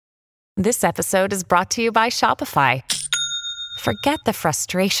This episode is brought to you by Shopify. Forget the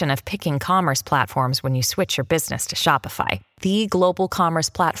frustration of picking commerce platforms when you switch your business to Shopify, the global commerce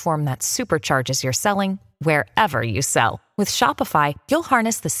platform that supercharges your selling wherever you sell. With Shopify, you'll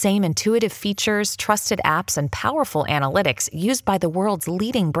harness the same intuitive features, trusted apps, and powerful analytics used by the world's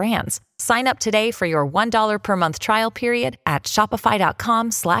leading brands. Sign up today for your $1 per month trial period at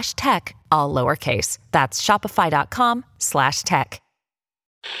shopify.com/tech, all lowercase. That's shopify.com/tech.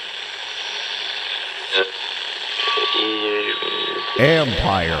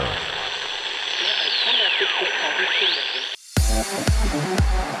 Empire.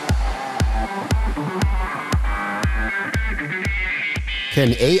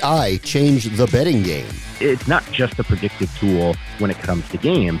 Can AI change the betting game? It's not just a predictive tool when it comes to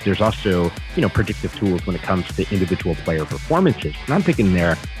games. There's also, predictive tools when it comes to individual player performances. And I'm thinking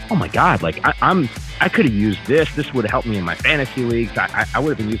there, oh my God, like I could have used this. This would have helped me in my fantasy leagues. I would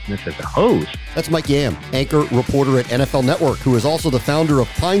have been using this as a host. That's Mike Yam, anchor reporter at NFL Network, who is also the founder of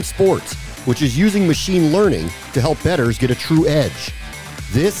Pine Sports, which is using machine learning to help bettors get a true edge.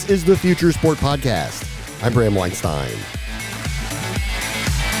 This is the Future Sport Podcast. I'm Bram Weinstein.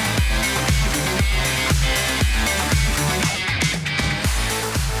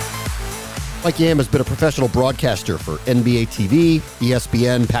 Mike Yam has been a professional broadcaster for NBA TV,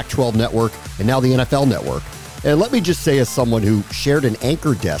 ESPN, Pac-12 Network, and now the NFL Network. And let me just say, as someone who shared an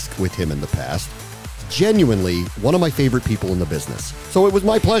anchor desk with him in the past, genuinely one of my favorite people in the business. So it was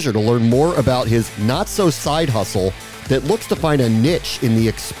my pleasure to learn more about his not-so-side hustle that looks to find a niche in the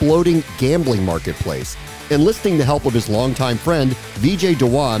exploding gambling marketplace, enlisting the help of his longtime friend, Vijay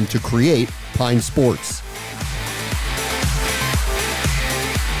Dewan, to create Pine Sports.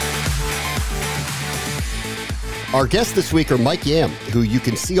 Our guests this week are Mike Yam, who you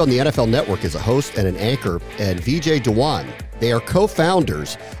can see on the NFL Network as a host and an anchor, and Vijay Dewan. They are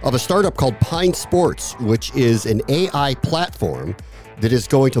co-founders of a startup called Pine Sports, which is an AI platform that is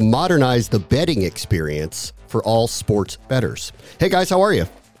going to modernize the betting experience for all sports bettors. Hey guys, how are you?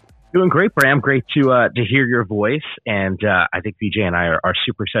 Doing great, Bram. Great to hear your voice. And I think Vijay and I are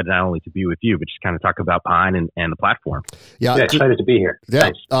super excited not only to be with you, but just kind of talk about Pine and the platform. Yeah, excited to be here. Yeah.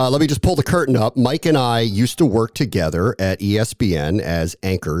 Thanks. Let me just pull the curtain up. Mike and I used to work together at ESPN as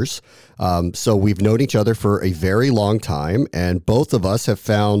anchors. So we've known each other for a very long time. And both of us have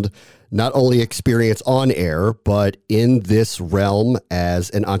found not only experience on air, but in this realm as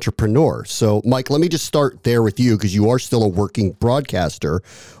an entrepreneur. So, Mike, let me just start there with you because you are still a working broadcaster.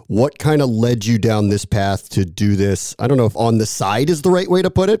 What kind of led you down this path to do this? I don't know if on the side is the right way to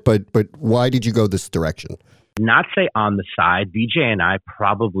put it, but why did you go this direction? Not say on the side. Vijay and I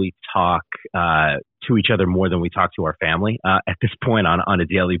probably talk to each other more than we talk to our family at this point on a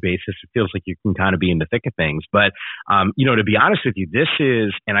daily basis. It feels like you can kind of be in the thick of things. But, to be honest with you, this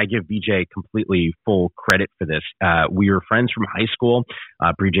is, and I give Vijay completely full credit for this. We were friends from high school.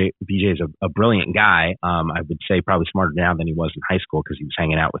 Vijay is a brilliant guy. I would say probably smarter now than he was in high school because he was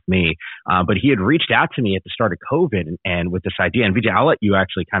hanging out with me. But he had reached out to me at the start of COVID and with this idea. And Vijay, I'll let you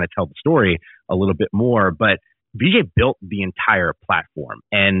actually kind of tell the story a little bit more. But Vijay built the entire platform.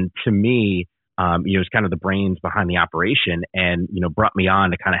 And to me, was kind of the brains behind the operation and, brought me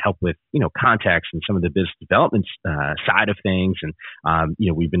on to kind of help with, context and some of the business development side of things. And,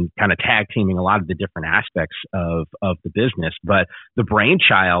 we've been kind of tag teaming a lot of the different aspects of the business. But the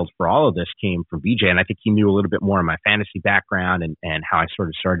brainchild for all of this came from Vijay. And I think he knew a little bit more of my fantasy background and how I sort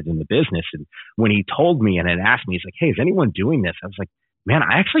of started in the business. And when he told me and had asked me, he's like, hey, is anyone doing this? I was like, man,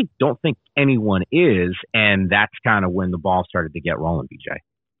 I actually don't think anyone is. And that's kind of when the ball started to get rolling, Vijay.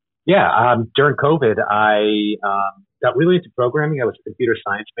 Yeah. During COVID, I got really into programming. I was a computer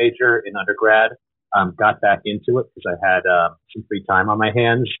science major in undergrad, got back into it because I had some free time on my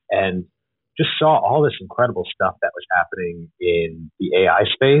hands and just saw all this incredible stuff that was happening in the AI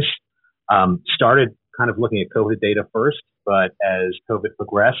space. Started kind of looking at COVID data first, but as COVID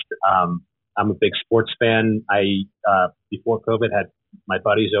progressed, I'm a big sports fan. I, before COVID, had my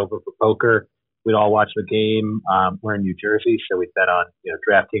buddies over for poker. We'd all watch the game. We're in New Jersey, so we bet on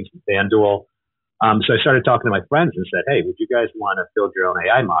DraftKings and FanDuel. So I started talking to my friends and said, "Hey, would you guys want to build your own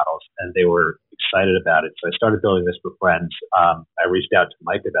AI models?" And they were excited about it. So I started building this for friends. I reached out to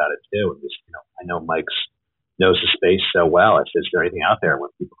Mike about it too, and just I know Mike knows the space so well. I said, "Is there anything out there where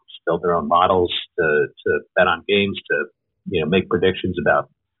people can just build their own models to bet on games, to make predictions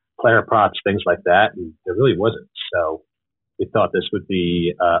about player props, things like that?" And there really wasn't. So we thought this would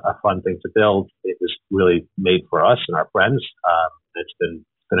be a fun thing to build. It was really made for us and our friends. It's been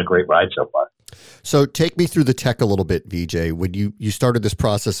a great ride so far. So take me through the tech a little bit, Vijay. When you started this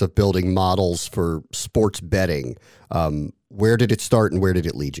process of building models for sports betting, where did it start and where did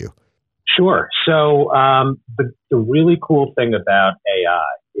it lead you? Sure. So the really cool thing about AI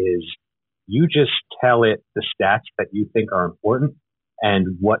is you just tell it the stats that you think are important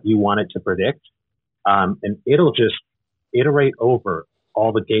and what you want it to predict, and it'll just iterate over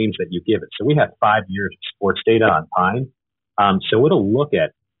all the games that you give it. So we have 5 years of sports data on Pine. So it'll look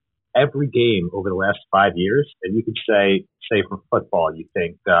at every game over the last 5 years, and you could say for football, you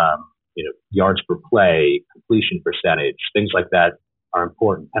think yards per play, completion percentage, things like that are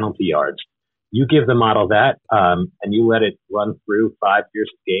important, penalty yards. You give the model that, and you let it run through 5 years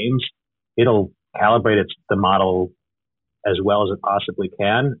of games. It'll calibrate the model as well as it possibly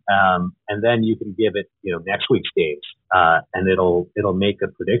can, and then you can give it, next week's games, and it'll make a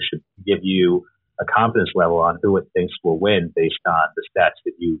prediction, give you a confidence level on who it thinks will win based on the stats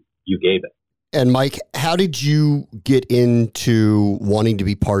that you gave it. And Mike, how did you get into wanting to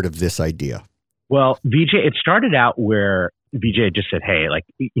be part of this idea? Well, Vijay, it started out where Vijay just said, hey, I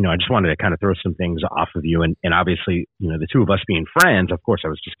just wanted to kind of throw some things off of you. And obviously, the two of us being friends, of course, I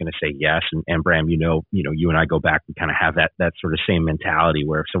was just going to say yes. And Bram, you and I go back and kind of have that sort of same mentality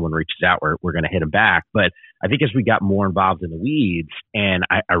where if someone reaches out, we're going to hit them back. But I think as we got more involved in the weeds and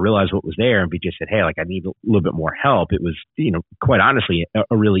I realized what was there, and Vijay said, hey, I need a little bit more help. It was, quite honestly,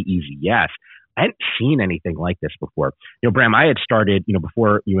 a really easy yes. I hadn't seen anything like this before. Bram, I had started,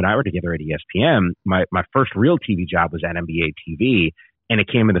 before you and I were together at ESPN, my first real TV job was at NBA TV, and it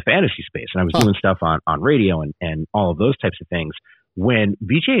came in the fantasy space. And I was doing stuff on radio and all of those types of things. When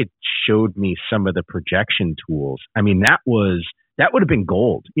Vijay showed me some of the projection tools, I mean, that would have been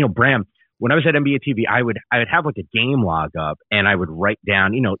gold. Bram, when I was at NBA TV, I would have a game log up and I would write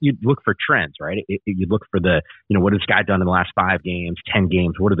down, you'd look for trends, right? You'd look for the, what has this guy done in the last 5 games, 10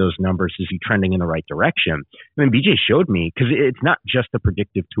 games? What are those numbers? Is he trending in the right direction? And then Vijay showed me, because it's not just a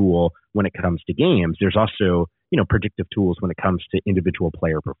predictive tool when it comes to games. There's also, predictive tools when it comes to individual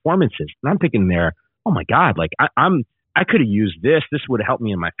player performances. And I'm thinking there, oh my God, I could have used this. This would have helped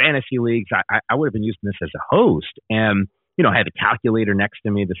me in my fantasy leagues. I would have been using this as a host. And I had a calculator next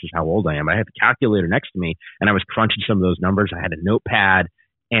to me. This is how old I am. I had the calculator next to me and I was crunching some of those numbers. I had a notepad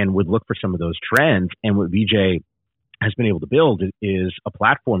and would look for some of those trends. And what Vijay has been able to build is a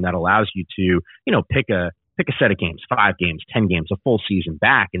platform that allows you to, pick a set of games, 5 games, 10 games, a full season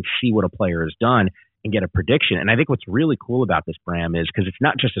back and see what a player has done and get a prediction. And I think what's really cool about this, Bram, is because it's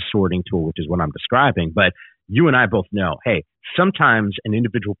not just a sorting tool, which is what I'm describing, but you and I both know, hey, sometimes an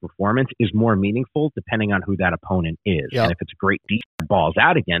individual performance is more meaningful depending on who that opponent is. Yep. And if it's a great defense balls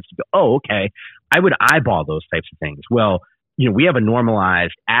out against, you go, oh, okay, I would eyeball those types of things. Well, we have a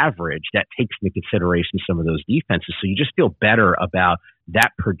normalized average that takes into consideration some of those defenses. So you just feel better about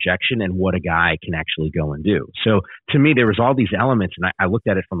that projection and what a guy can actually go and do. So to me, there was all these elements, and I looked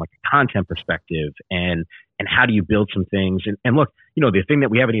at it from a content perspective and how do you build some things? And look, the thing that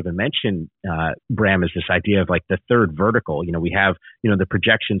we haven't even mentioned, Bram, is this idea of the third vertical. We have, the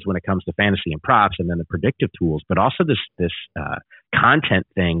projections when it comes to fantasy and props, and then the predictive tools, but also this content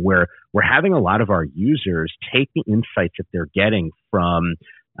thing where we're having a lot of our users take the insights that they're getting from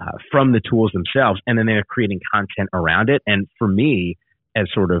the tools themselves, and then they're creating content around it. And for me, as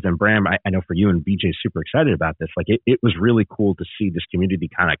sort of, and Bram, I know for you and BJ is super excited about this. It was really cool to see this community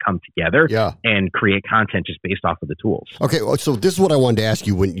kind of come together and create content just based off of the tools. Okay, so this is what I wanted to ask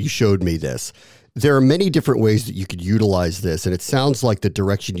you when you showed me this. There are many different ways that you could utilize this, and it sounds like the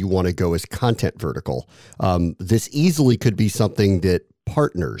direction you want to go is content vertical. This easily could be something that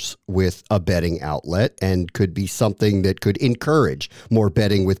partners with a betting outlet and could be something that could encourage more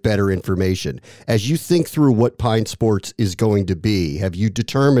betting with better information. As you think through what Pine Sports is going to be, have you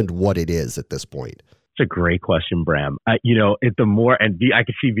determined what it is at this point? It's a great question, Bram. The more, and I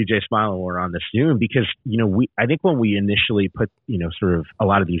could see Vijay smiling when we're on this soon because, I think when we initially put, sort of a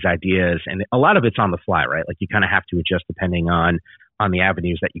lot of these ideas, and a lot of it's on the fly, right? You kind of have to adjust depending on the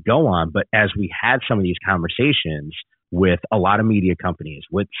avenues that you go on. But as we had some of these conversations with a lot of media companies,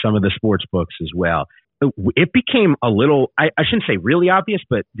 with some of the sports books as well, it became a little, I shouldn't say really obvious,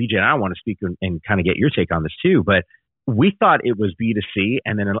 but Vijay and I want to speak and kind of get your take on this too. But we thought it was B2C,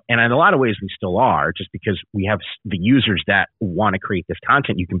 and in a lot of ways we still are, just because we have the users that want to create this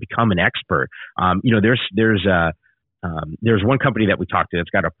content. You can become an expert. There's one company that we talked to that's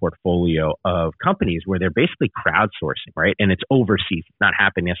got a portfolio of companies where they're basically crowdsourcing, right? And it's overseas. It's not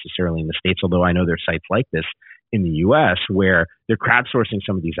happening necessarily in the States, although I know there's sites like this in the US where they're crowdsourcing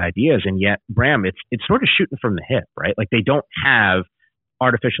some of these ideas. And yet, Bram, it's sort of shooting from the hip, right? They don't have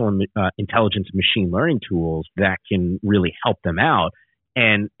artificial intelligence machine learning tools that can really help them out.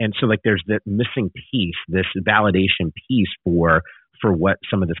 And so there's that missing piece, this validation piece for what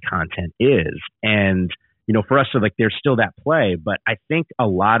some of this content is. And for us, so like there's still that play. But I think a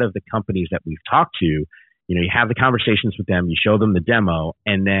lot of the companies that we've talked to, you have the conversations with them, you show them the demo,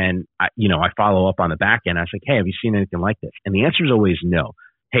 and then, I follow up on the back end. I was like, hey, have you seen anything like this? And the answer is always no.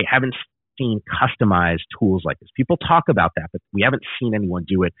 Hey, haven't seen customized tools like this. People talk about that, but we haven't seen anyone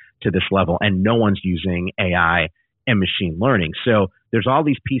do it to this level, and no one's using AI and machine learning. So there's all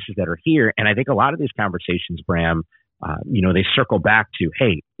these pieces that are here. And I think a lot of these conversations, Bram, they circle back to,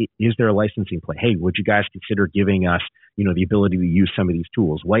 hey, is there a licensing play? Hey, would you guys consider giving us, the ability to use some of these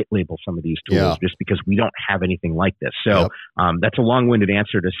tools, white label some of these tools, just because we don't have anything like this. So that's a long-winded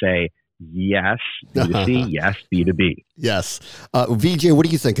answer to say, yes, B2C, yes, B2B. Yes. VJ, what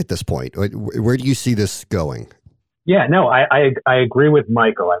do you think at this point? Where do you see this going? Yeah, no, I agree with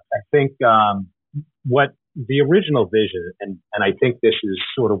Michael. I think what the original vision, and I think this is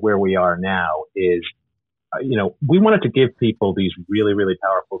sort of where we are now, is, we wanted to give people these really, really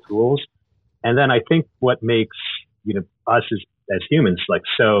powerful tools. And then I think what makes, us as humans like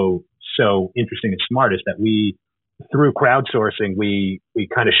so interesting and smart is that we, through crowdsourcing, we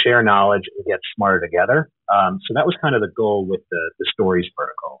kind of share knowledge and get smarter together. So that was kind of the goal with the stories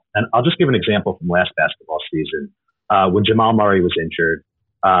vertical. And I'll just give an example from last basketball season. When Jamal Murray was injured,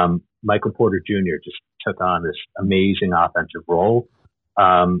 Michael Porter Jr. just took on this amazing offensive role.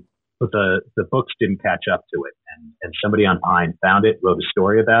 But the books didn't catch up to it. And somebody on Pine found it, wrote a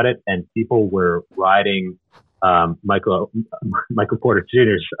story about it, and people were riding Michael Porter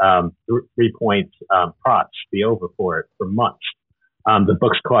Jr.'s 3-point props, the over for it, for months. The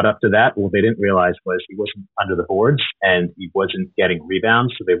books caught up to that. What they didn't realize was he wasn't under the boards and he wasn't getting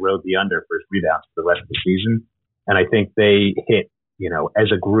rebounds, so they rode the under for his rebounds for the rest of the season. And I think they hit,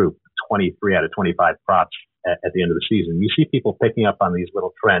 as a group, 23 out of 25 props at the end of the season. You see people picking up on these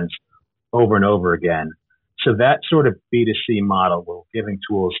little trends over and over again. So that sort of B2C model, we're giving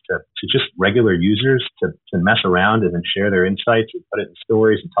tools to just regular users to mess around and then share their insights and put it in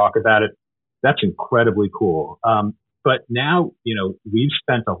stories and talk about it. That's incredibly cool. But now, we've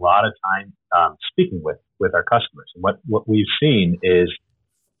spent a lot of time speaking with our customers. And what we've seen is,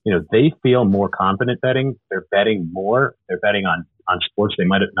 they feel more confident betting. They're betting more. They're betting on sports they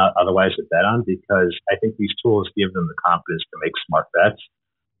might have not otherwise have bet on, because I think these tools give them the confidence to make smart bets.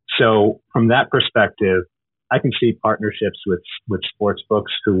 So from that perspective, I can see partnerships with sports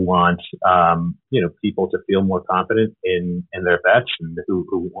books who want, people to feel more confident in their bets, and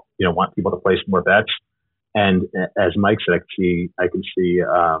who want people to place more bets. And as Mike said, I can see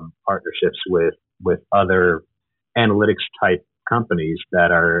partnerships with other analytics type companies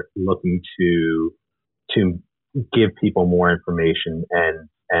that are looking to give people more information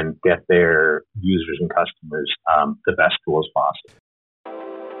and get their users and customers the best tools possible.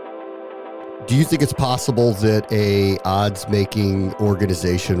 Do you think it's possible that a odds-making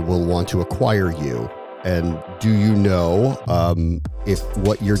organization will want to acquire you? And do you know if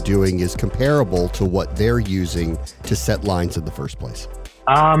what you're doing is comparable to what they're using to set lines in the first place?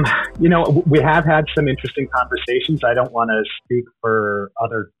 We have had some interesting conversations. I don't want to speak for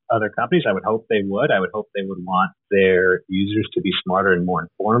other companies. I would hope they would. I would hope they would want their users to be smarter and more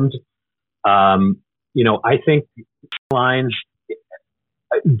informed. I think lines,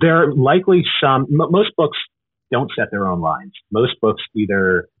 there are likely most books don't set their own lines. Most books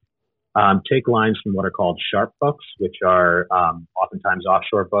either take lines from what are called sharp books, which are oftentimes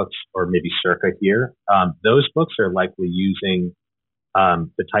offshore books, or maybe Circa here. Those books are likely using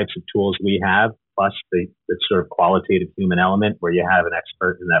the types of tools we have, plus the sort of qualitative human element where you have an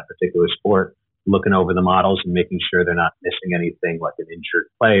expert in that particular sport looking over the models and making sure they're not missing anything like an injured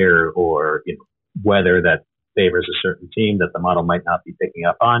player or weather that favors a certain team that the model might not be picking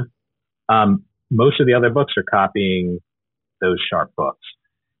up on. Most of the other books are copying those sharp books.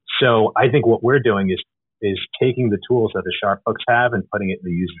 So I think what we're doing is taking the tools that the sharp books have and putting it in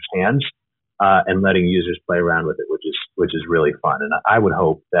the user's hands, and letting users play around with it, which is really fun. And I would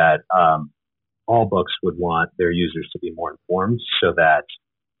hope that all books would want their users to be more informed, so that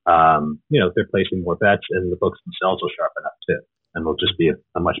they're placing more bets, and the books themselves will sharpen up too, and they'll just be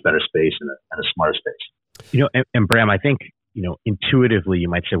a much better space and a smarter space. And Bram, I think intuitively you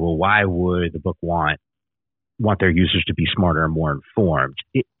might say, well, why would the book want their users to be smarter and more informed?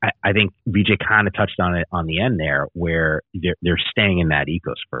 I think VJ kind of touched on it on the end there, where they're staying in that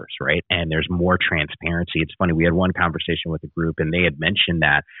ecospace, right? And there's more transparency. It's funny, we had one conversation with a group, and they had mentioned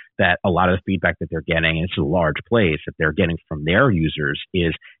that a lot of the feedback that they're getting, and it's a large place that they're getting from their users,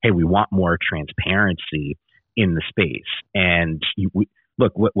 is, hey, we want more transparency in the space. And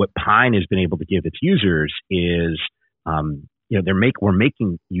look, what Pine has been able to give its users is we're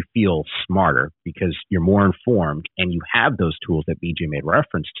making you feel smarter because you're more informed and you have those tools that BJ made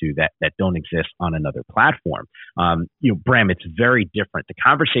reference to that don't exist on another platform. Bram, it's very different. The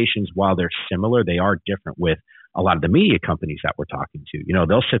conversations, while they're similar, they are different with a lot of the media companies that we're talking to.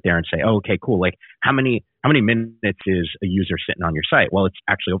 They'll sit there and say, oh, okay, cool. Like how many minutes is a user sitting on your site? Well, it's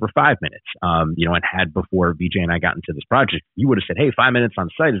actually over 5 minutes. And had before BJ and I got into this project, you would have said, hey, 5 minutes on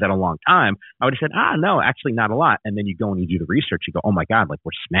site, is that a long time? I would have said, no, actually not a lot. And then you go and you do the research, you go, oh my God, like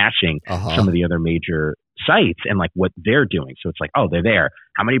we're smashing some of the other major sites and like what they're doing. So it's like, oh, they're there.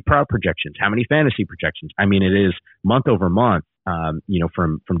 How many pro projections? How many fantasy projections? I mean, it is month over month.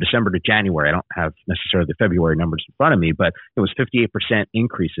 From December to January, I don't have necessarily the February numbers in front of me, but it was 58%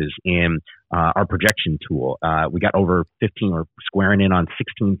 increases in our projection tool. We got over 15 or squaring in on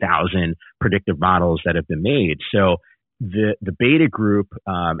 16,000 predictive models that have been made. So the beta group,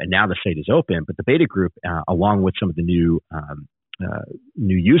 and now the site is open, but the beta group, along with some of the new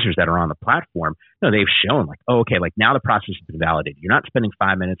users that are on the platform, they've shown like, oh, okay, like now the process has been validated. You're not spending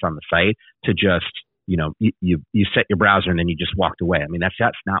 5 minutes on the site to just you set your browser and then you just walked away. I mean, that's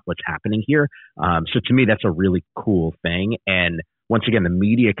not what's happening here. So to me, that's a really cool thing. And once again, the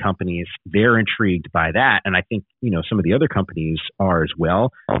media companies, they're intrigued by that. And I think, some of the other companies are as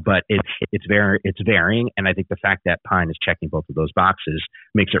well, but it's varying. And I think the fact that Pine is checking both of those boxes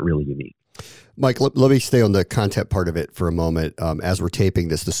makes it really unique. Mike, let me stay on the content part of it for a moment. As we're taping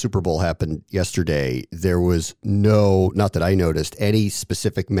this, the Super Bowl happened yesterday. There was not that I noticed, any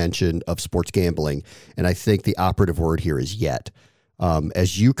specific mention of sports gambling. And I think the operative word here is yet.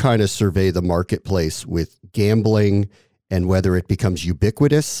 As you kind of survey the marketplace with gambling and whether it becomes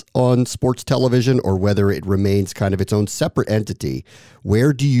ubiquitous on sports television or whether it remains kind of its own separate entity,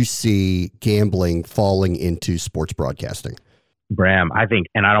 where do you see gambling falling into sports broadcasting? Bram, I think,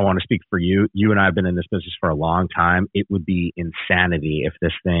 and I don't want to speak for you. You and I have been in this business for a long time. It would be insanity if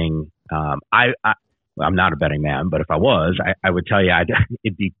this thing, I'm not a betting man, but if I was, I would tell you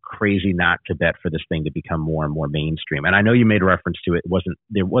it'd be crazy not to bet for this thing to become more and more mainstream. And I know you made a reference to it.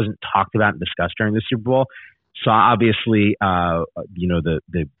 It wasn't talked about and discussed during the Super Bowl. So obviously,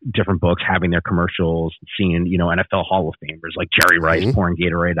 the different books having their commercials, seeing, NFL Hall of Famers like Jerry Rice pouring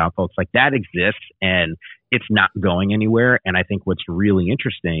Gatorade on folks, like that exists and it's not going anywhere. And I think what's really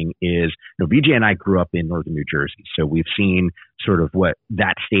interesting is, BJ and I grew up in northern New Jersey. So we've seen sort of what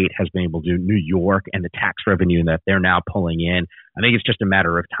that state has been able to do, New York, and the tax revenue that they're now pulling in. I think it's just a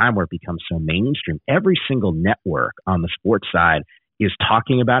matter of time where it becomes so mainstream. Every single network on the sports side is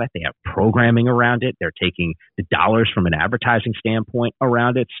talking about it. They have programming around it. They're taking the dollars from an advertising standpoint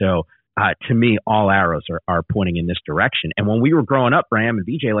around it. So to me, all arrows are pointing in this direction. And when we were growing up, Bram and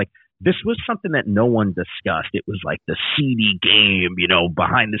BJ, like this was something that no one discussed. It was like the seedy game,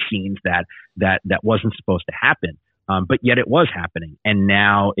 behind the scenes that wasn't supposed to happen. But yet it was happening. And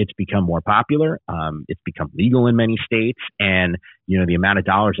now it's become more popular. It's become legal in many states. And, the amount of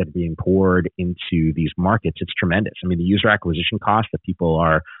dollars that are being poured into these markets, it's tremendous. I mean, the user acquisition costs that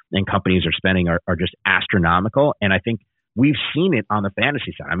people and companies are spending are just astronomical. And I think we've seen it on the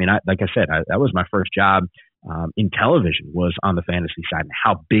fantasy side. I mean, like I said, that was my first job in television was on the fantasy side. And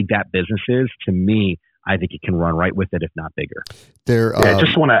how big that business is, to me, I think it can run right with it, if not bigger. I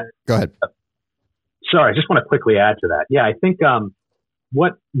just want to go ahead. Sorry, I just want to quickly add to that. Yeah, I think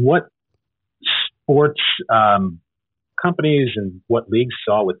what sports companies and what leagues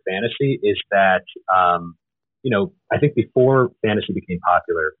saw with fantasy is that, I think before fantasy became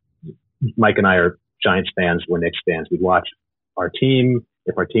popular, Mike and I are Giants fans, we're Knicks fans. We'd watch our team.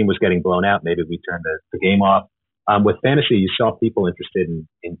 If our team was getting blown out, maybe we'd turn the game off. With fantasy, you saw people interested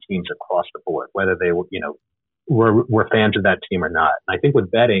in teams across the board, whether they were fans of that team or not. And I think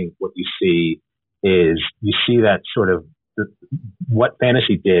with betting, what you see is you see that sort of what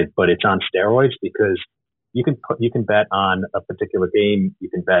fantasy did, but it's on steroids because you can bet on a particular game. You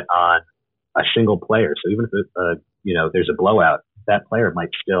can bet on a single player. So even if there's a blowout, that player might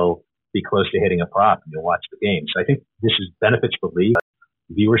still be close to hitting a prop and you'll watch the game. So I think this is benefits for league.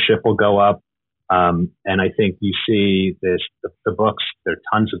 Viewership will go up. And I think you see the books, there are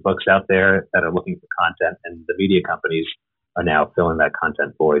tons of books out there that are looking for content, and the media companies are now filling that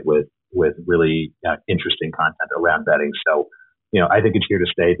content void with really interesting content around betting. So, I think it's here to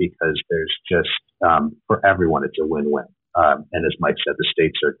stay because there's just, for everyone, it's a win-win. And as Mike said, the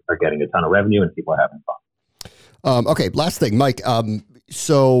states are getting a ton of revenue and people are having fun. Okay. Last thing, Mike.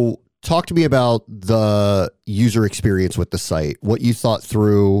 So talk to me about the user experience with the site, what you thought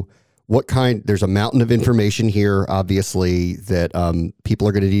through there's a mountain of information here, obviously, that people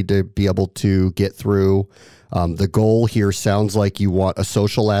are going to need to be able to get through. The goal here sounds like you want a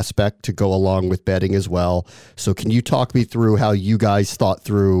social aspect to go along with betting as well. So can you talk me through how you guys thought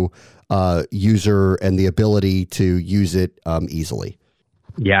through user and the ability to use it easily?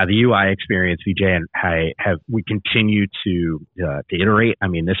 Yeah, the UI experience, Vijay, and I we continue to iterate. I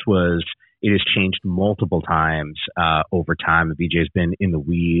mean, it has changed multiple times over time. Vijay's been in the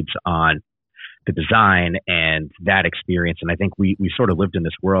weeds on the design and that experience. And I think we sort of lived in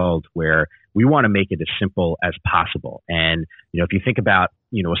this world where we want to make it as simple as possible. And, if you think about,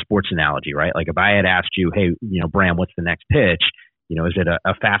 a sports analogy, right? Like if I had asked you, hey, Bram, what's the next pitch? Is it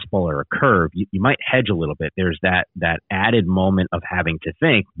a fastball or a curve? You might hedge a little bit. There's that added moment of having to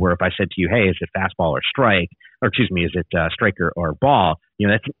think, where if I said to you, hey, is it fastball or strike? Or excuse me, is it strike or ball?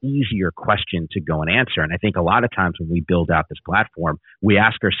 That's an easier question to go and answer. And I think a lot of times when we build out this platform, we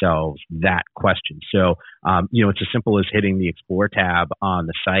ask ourselves that question. So, it's as simple as hitting the Explore tab on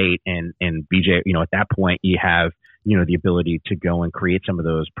the site and BJ, at that point you have, the ability to go and create some of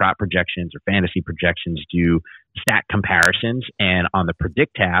those prop projections or fantasy projections, do stat comparisons, and on the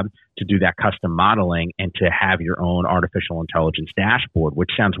Predict tab to do that custom modeling and to have your own artificial intelligence dashboard,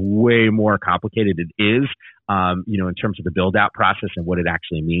 which sounds way more complicated. It is, in terms of the build out process and what it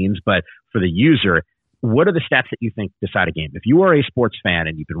actually means. But for the user, what are the stats that you think decide a game? If you are a sports fan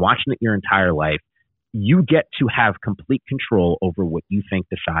and you've been watching it your entire life, you get to have complete control over what you think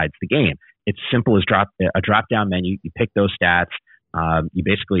decides the game. It's simple as a drop-down menu. You pick those stats. You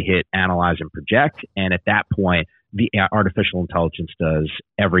basically hit analyze and project. And at that point, the artificial intelligence does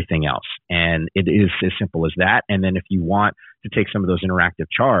everything else. And it is as simple as that. And then if you want to take some of those interactive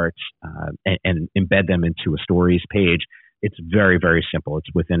charts and embed them into a stories page, it's very, very simple. It's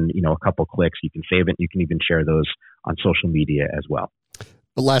within, a couple clicks. You can save it. You can even share those on social media as well.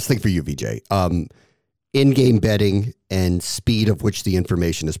 The last thing for you, Vijay. In-game betting and speed of which the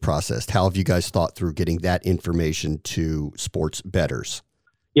information is processed. How have you guys thought through getting that information to sports bettors?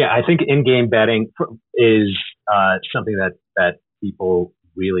 Yeah, I think in-game betting is something that people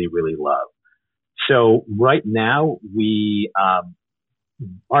really, really love. So right now,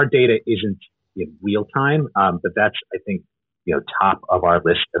 our data isn't in real time, but that's, I think, top of our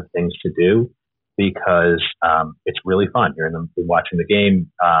list of things to do because it's really fun. You're watching the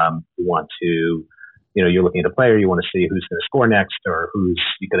game. You want to. You're looking at a player, you want to see who's going to score next or who's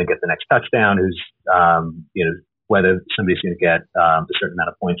going to get the next touchdown, who's, whether somebody's going to get a certain amount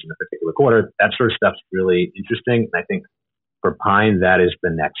of points in a particular quarter. That sort of stuff's really interesting. And I think for Pine, that is the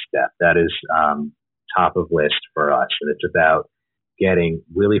next step. That is top of list for us. And it's about getting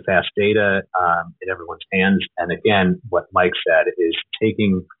really fast data in everyone's hands. And again, what Mike said is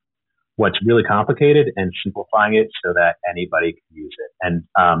taking what's really complicated and simplifying it so that anybody can use it. And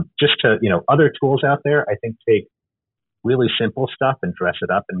just to, other tools out there, I think take really simple stuff and dress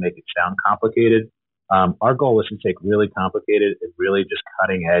it up and make it sound complicated. Our goal is to take really complicated and really just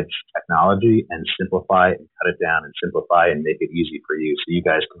cutting edge technology and simplify and cut it down and simplify and make it easy for you so you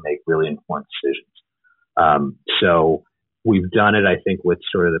guys can make really informed decisions. So we've done it, I think, with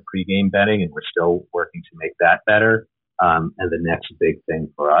sort of the pregame betting, and we're still working to make that better. And the next big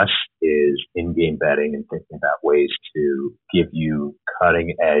thing for us is in-game betting and thinking about ways to give you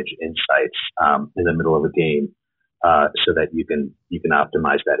cutting-edge insights in the middle of a game so that you can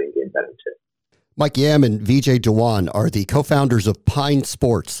optimize that in-game betting too. Mike Yam and Vijay Dewan are the co-founders of Pine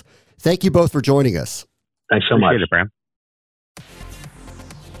Sports. Thank you both for joining us. Thanks so much. Appreciate it, Bram.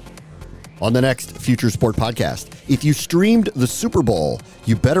 On the next Future Sport podcast, if you streamed the Super Bowl,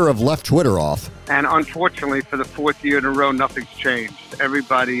 you better have left Twitter off. And unfortunately, for the fourth year in a row, nothing's changed.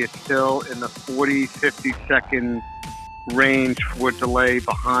 Everybody is still in the 40, 50-second range for delay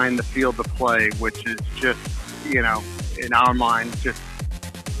behind the field of play, which is just, in our mind,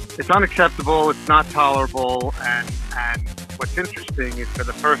 it's unacceptable. It's not tolerable. And what's interesting is for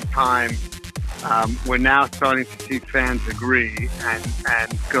the first time, we're now starting to see fans agree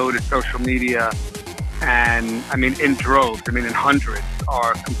and go to social media and, in droves, in hundreds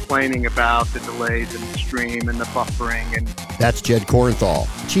are complaining about the delays in the stream and the buffering. And that's Jed Korenthal,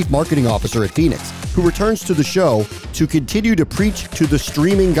 Chief Marketing Officer at Phoenix, who returns to the show to continue to preach to the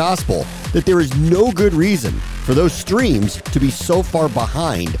streaming gospel that there is no good reason for those streams to be so far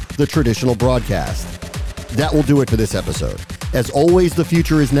behind the traditional broadcast. That will do it for this episode. As always, the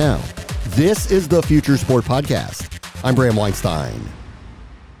future is now. This is the Future Sport Podcast. I'm Bram Weinstein.